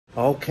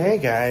Okay,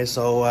 guys,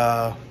 so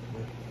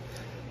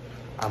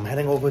I'm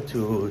heading over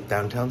to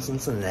downtown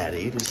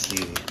Cincinnati to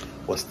see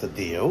what's the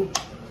deal,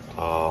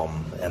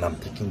 and I'm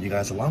taking you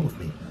guys along with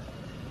me.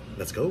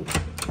 Let's go.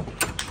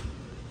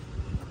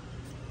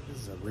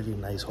 This is a really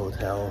nice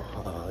hotel.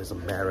 It's a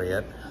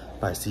Marriott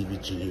by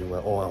CVG where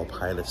all our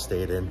pilots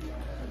stayed in.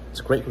 It's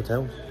a great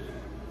hotel.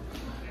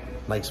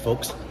 Nice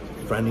folks,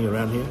 friendly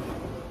around here.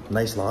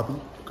 Nice lobby,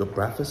 good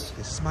breakfast.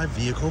 This is my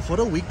vehicle for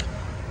the week.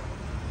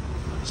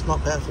 It's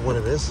not bad for what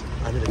it is.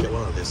 I need to get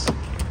one of this.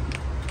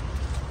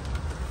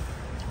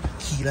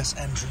 Keyless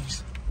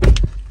entries.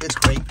 It's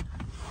great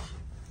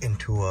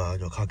into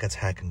your car gets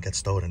hacked and gets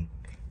stolen.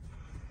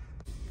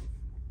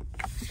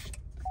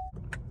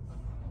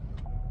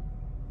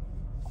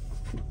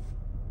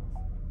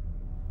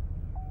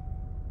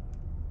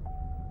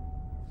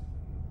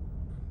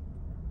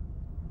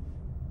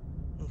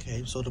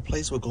 Okay, so the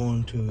place we're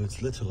going to,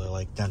 it's literally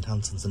like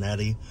downtown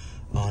Cincinnati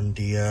on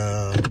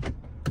the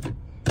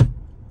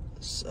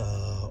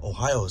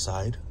Ohio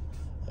side,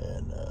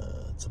 and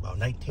it's about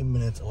 19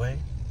 minutes away.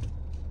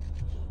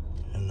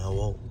 And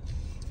well,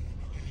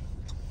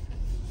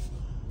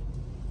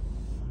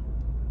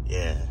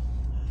 yeah.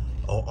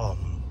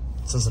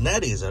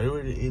 Cincinnati is a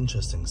really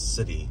interesting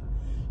city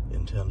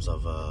in terms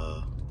of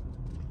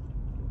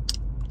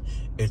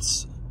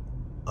it's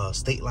a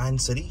state line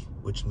city,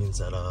 which means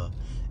that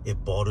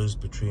it borders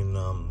between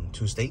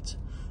two states,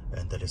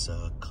 and that is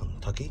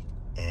Kentucky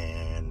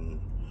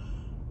and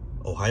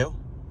Ohio.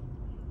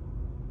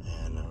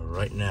 And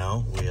right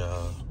now we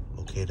are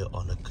located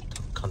on the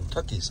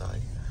Kentucky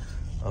side.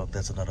 Oh,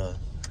 that's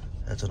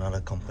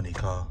another company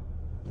car.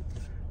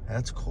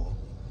 That's cool.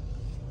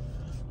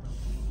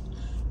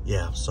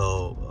 Yeah,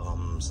 so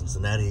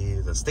Cincinnati,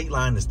 the state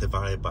line is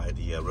divided by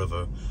the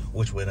river,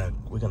 which we're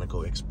gonna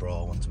go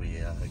explore once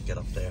we get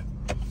up there.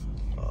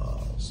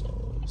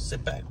 So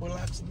sit back,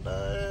 relax,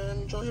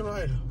 and enjoy your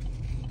ride.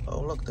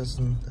 Oh look, there's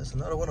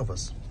another one of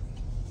us.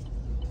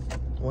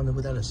 I wonder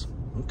who that is.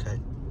 Okay.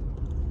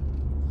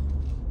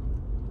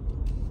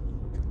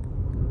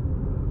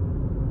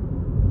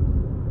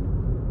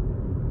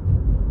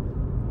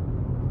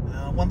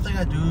 One thing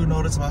I do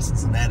notice about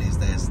Cincinnati is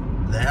there's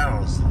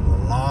a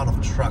lot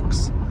of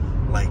trucks,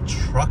 like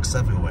trucks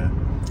everywhere.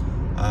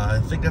 I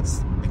think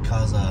that's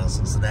because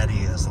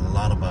Cincinnati has a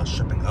lot of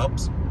shipping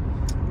hubs.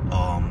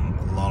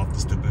 A lot of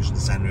distribution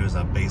centers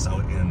are based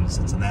out in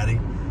Cincinnati.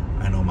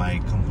 I know my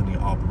company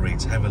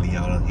operates heavily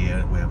out of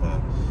here. We have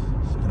a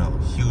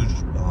huge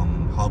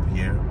hub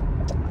here.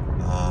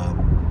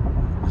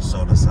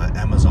 So does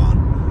Amazon,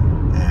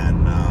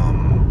 and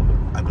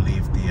I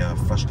believe the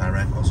Fresh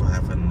Direct also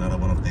have another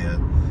one of their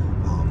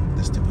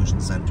distribution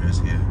centers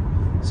here.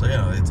 So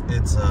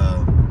it's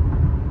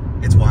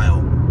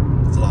wild.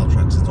 It's a lot of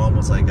trucks. It's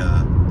almost like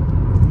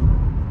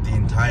the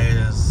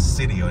entire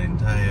city or the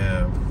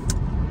entire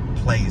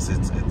place.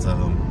 It's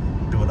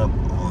built up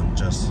on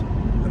just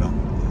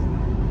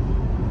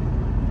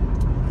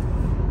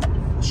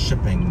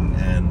shipping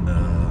and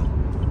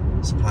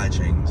supply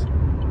chains.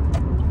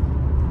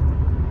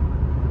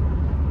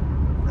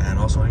 And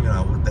also,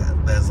 with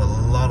that, there's a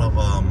lot of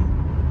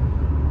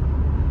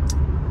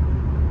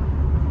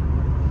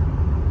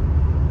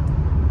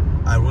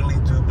I really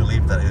do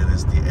believe that it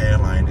is the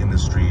airline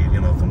industry,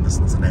 from the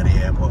Cincinnati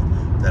airport,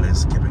 that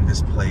is keeping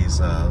this place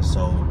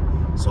so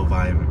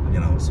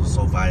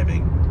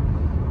vibing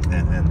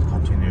and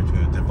continue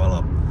to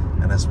develop.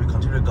 And as we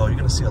continue to go, you're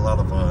gonna see a lot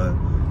of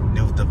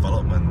new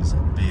developments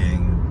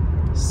being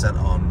set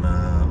on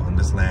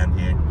this land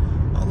here.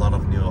 A lot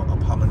of new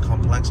apartment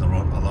complexes, a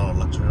lot of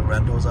luxury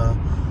rentals are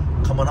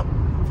coming up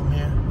from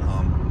here.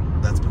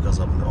 That's because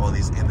of all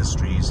these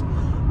industries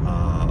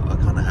are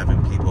kind of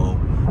having people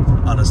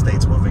from other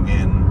states moving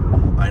in.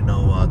 I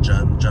know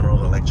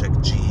General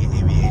Electric, GE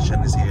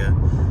Aviation is here.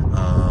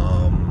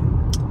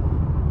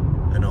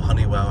 I know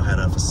Honeywell had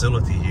a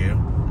facility here,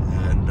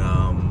 and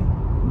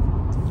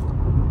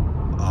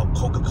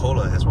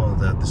Coca-Cola has one of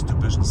the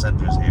distribution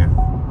centers here.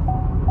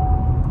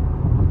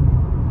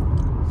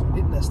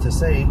 Needless to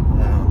say,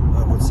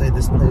 I would say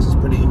this place is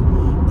pretty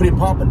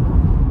poppin'.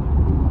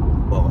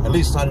 Well, at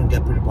least starting to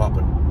get pretty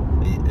poppin'.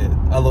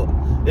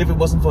 If it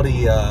wasn't for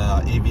the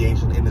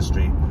aviation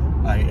industry,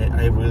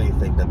 I really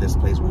think that this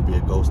place will be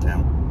a ghost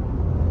town.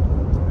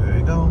 There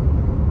you go.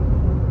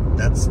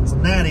 That's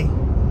Cincinnati.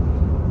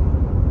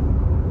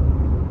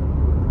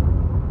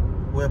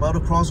 We're about to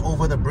cross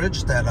over the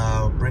bridge that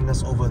bring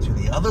us over to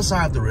the other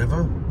side of the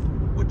river,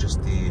 which is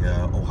the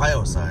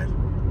Ohio side.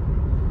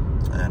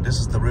 And this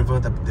is the river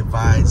that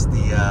divides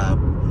the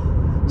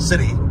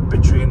city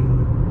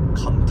between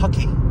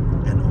Kentucky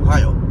and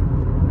Ohio.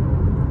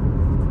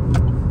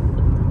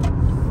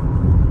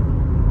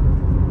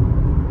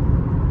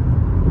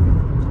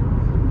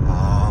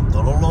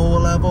 The lower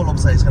level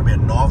looks like it's going to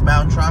be a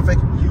northbound traffic,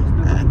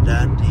 and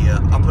then the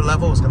upper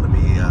level is going to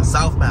be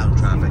southbound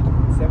traffic.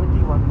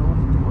 71 north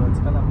towards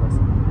Columbus.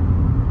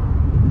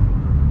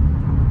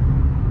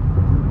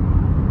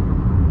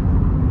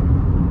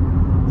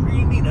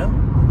 Pretty neat, huh?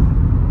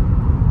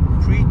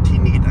 Pretty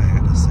neat, I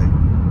had to say.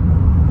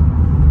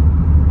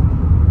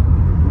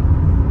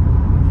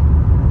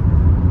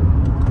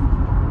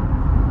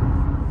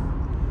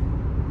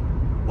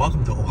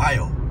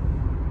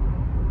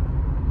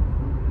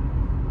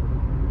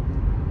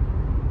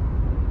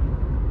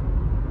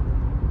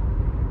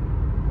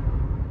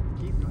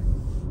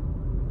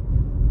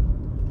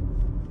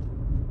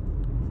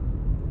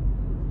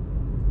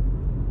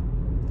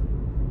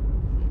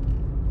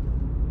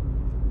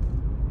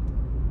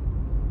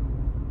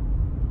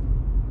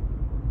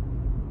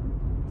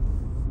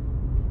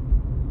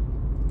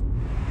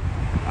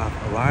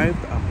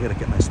 arrived. I'm here to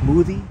get my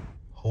smoothie.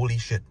 Holy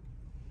shit.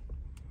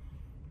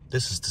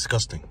 This is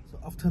disgusting. So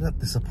after that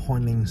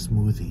disappointing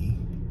smoothie,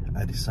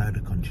 I decided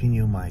to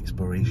continue my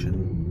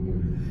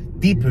exploration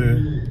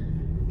deeper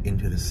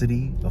into the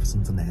city of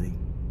Cincinnati.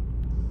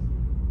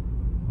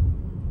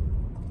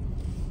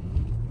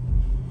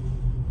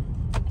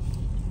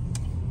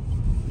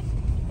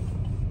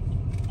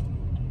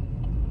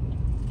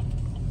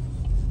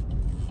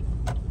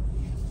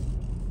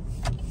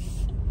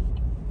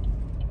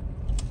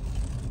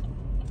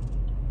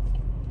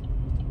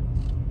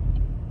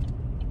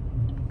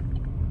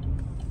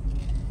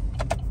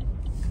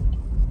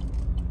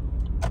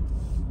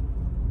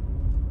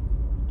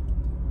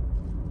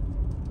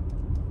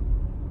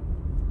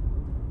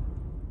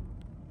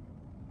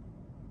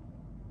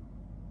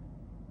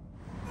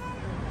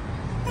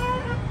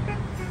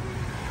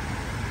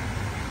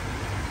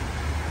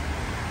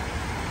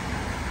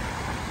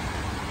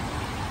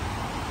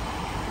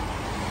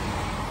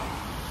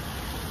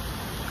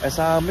 As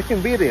I'm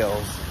making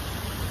videos,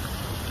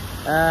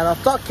 and a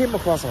thought came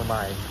across my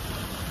mind.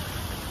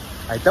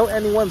 I doubt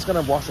anyone's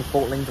gonna watch the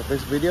full length of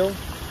this video,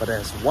 but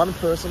there's one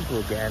person who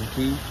will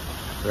guarantee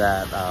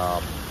that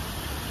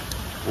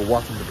will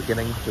watch from the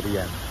beginning to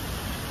the end,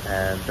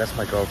 and that's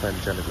my girlfriend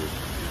Genevieve.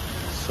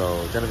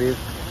 So Genevieve,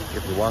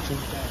 if you're watching,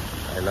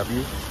 I love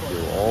you.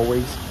 You're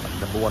always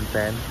my #1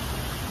 fan.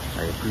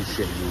 I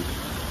appreciate you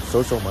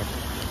so much.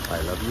 I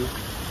love you.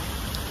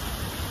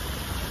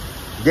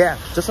 Yeah,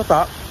 just a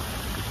thought.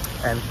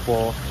 And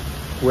for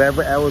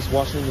whoever else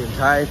watching the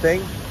entire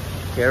thing,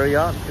 carry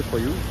on. Good for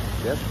you.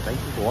 Yes, thank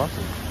you for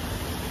watching.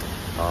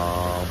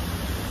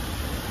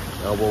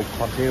 We'll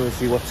continue to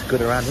see what's good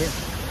around here.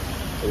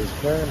 It is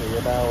currently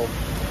about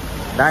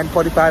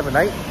 9:45 at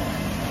night.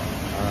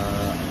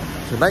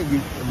 Tonight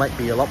it might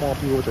be a lot more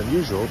people than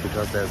usual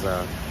because there's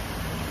a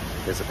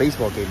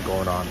baseball game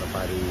going on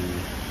by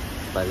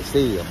the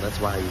stadium. That's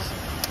why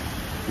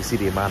you see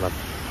the amount of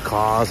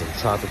cars and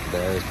traffic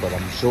there is. But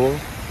I'm sure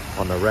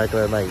on a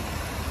regular night,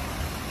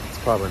 it's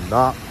probably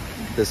not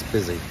this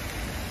busy.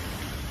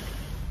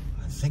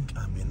 I think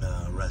I'm in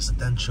a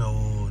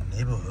residential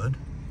neighborhood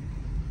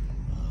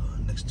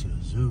next to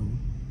a zoo.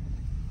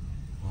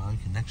 Well, you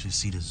can actually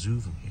see the zoo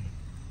from here.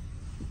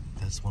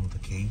 That's one of the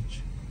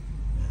cage.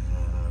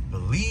 I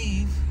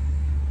believe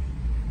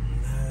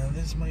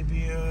this might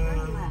be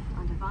a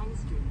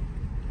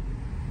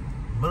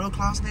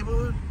middle-class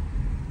neighborhood.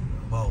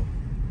 Well,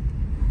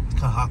 it's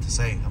kind of hard to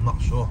say. I'm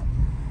not sure.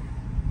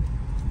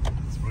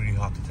 It's really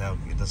hard to tell.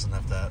 It doesn't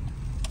have that,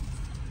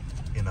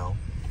 you know.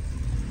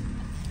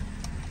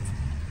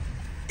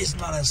 It's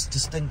not as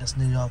distinct as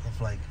New York of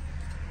like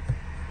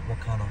what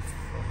kind of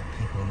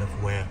people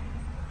live where.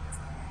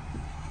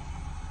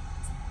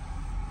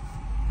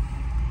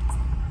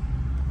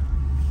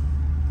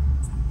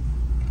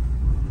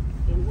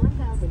 In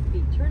 1,000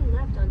 feet, turn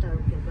left onto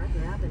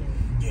Gilbrethwaite Avenue.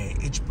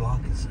 Yeah, each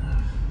block is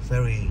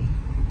very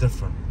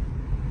different.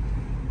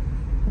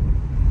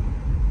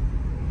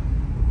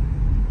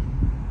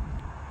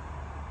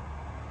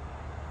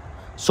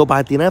 So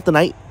by the end of the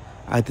night,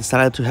 I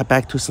decided to head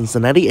back to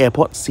Cincinnati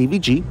Airport,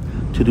 CVG,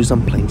 to do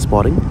some plane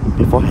spotting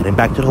before heading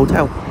back to the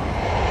hotel.